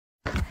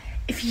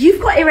If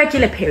you've got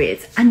irregular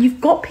periods and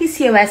you've got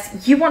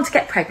PCOS, you want to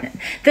get pregnant,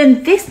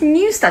 then this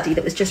new study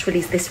that was just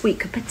released this week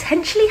could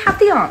potentially have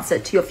the answer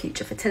to your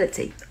future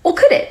fertility. Or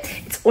could it?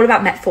 It's all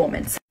about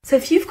metformin. So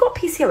if you've got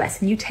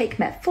PCOS and you take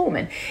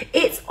metformin,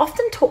 it's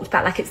often talked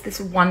about like it's this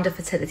wonder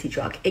fertility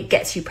drug. It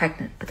gets you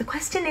pregnant. But the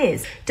question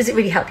is, does it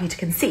really help you to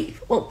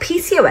conceive? Well,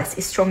 PCOS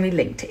is strongly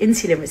linked to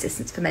insulin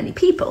resistance for many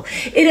people.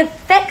 It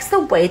affects the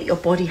way that your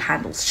body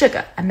handles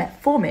sugar. And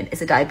metformin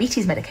is a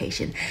diabetes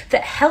medication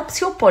that helps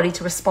your body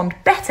to respond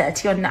better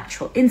to your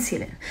natural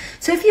insulin.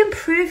 So if you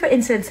improve your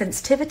insulin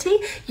sensitivity,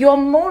 you are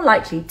more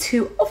likely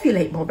to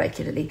ovulate more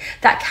regularly.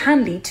 That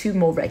can lead to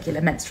more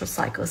regular menstrual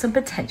cycles and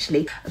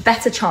potentially a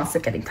better chance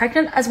of getting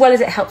pregnant, as well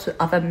as it helps with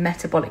other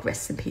metabolic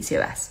risks in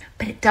PCOS.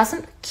 But it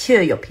doesn't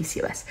cure your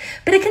PCOS,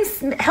 but it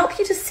can help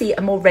you to see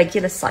a more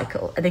regular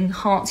cycle and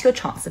enhance your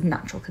chance of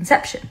natural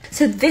conception.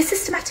 So this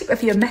systematic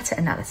review and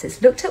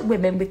meta-analysis looked at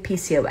women with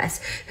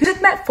PCOS who took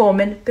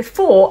metformin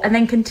before and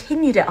then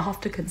continued it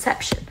after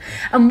conception.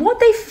 And what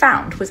they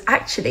found was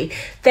actually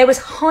there was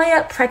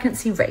higher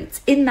pregnancy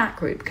rates in that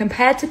group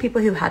compared to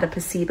people who had a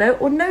placebo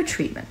or no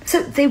treatment.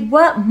 So they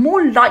were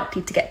more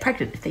likely to get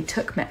pregnant if they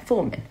took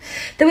metformin.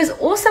 There was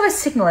also a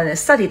signal in a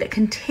study that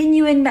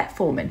continuing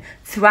metformin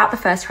throughout the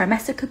first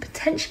trimester could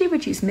potentially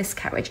reduce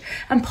miscarriage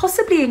and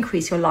possibly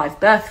increase your live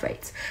birth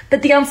rates.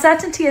 But the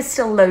uncertainty is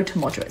still low to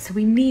moderate, so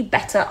we need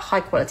better high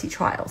quality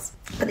trials.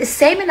 But the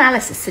same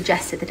analysis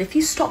suggested that if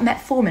you stop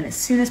metformin as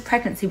soon as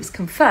pregnancy was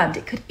confirmed,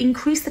 it could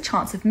increase the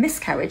chance of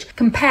miscarriage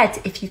compared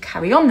to if you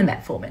carry on the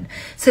metformin.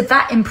 So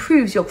that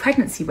improves your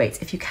pregnancy rates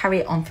if you carry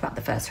it on throughout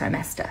the first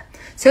trimester.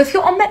 So if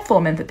you're on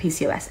metformin for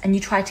PCOS and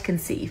you try to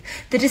conceive,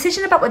 the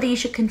decision about whether you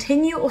should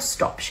continue or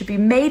stop should be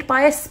made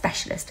by a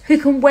specialist who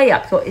can weigh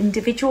up your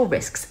individual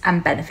risks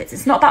and benefits.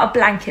 It's not about a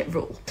blanket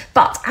rule.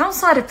 But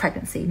outside of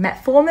pregnancy,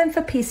 metformin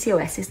for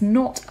PCOS is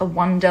not a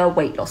wonder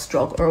weight loss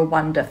drug or a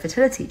wonder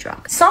fertility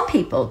drug. Some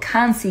people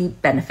can see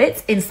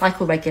benefits in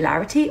cycle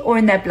regularity or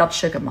in their blood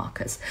sugar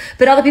markers,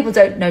 but other people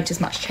don't notice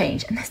much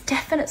change. And there's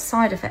definite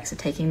side effects of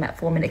taking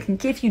metformin. It can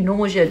give you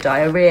nausea,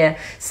 diarrhea,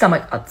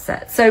 stomach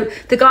upset. So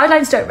the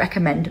guidelines don't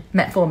recommend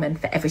metformin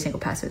for every single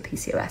person with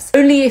PCOS.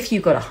 Only if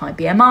you've got a high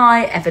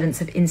BMI,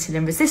 evidence of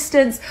insulin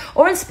resistance,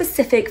 or in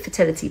specific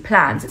fertility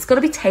plans. It's got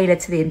to be tailored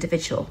to the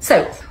individual.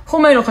 So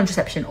hormonal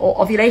contraception or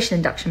ovulation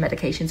induction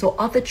medications or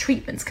other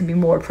treatments can be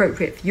more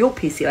appropriate for your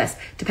PCOS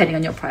depending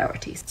on your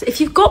priorities. So if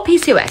you've got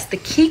PCOS, the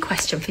key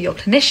question for your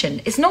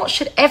clinician is not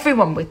should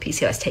everyone with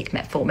PCOS take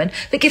metformin,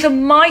 but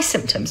given my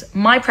symptoms,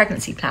 my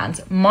pregnancy plans,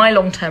 my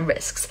long-term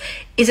risks,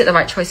 is it the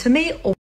right choice for me? Or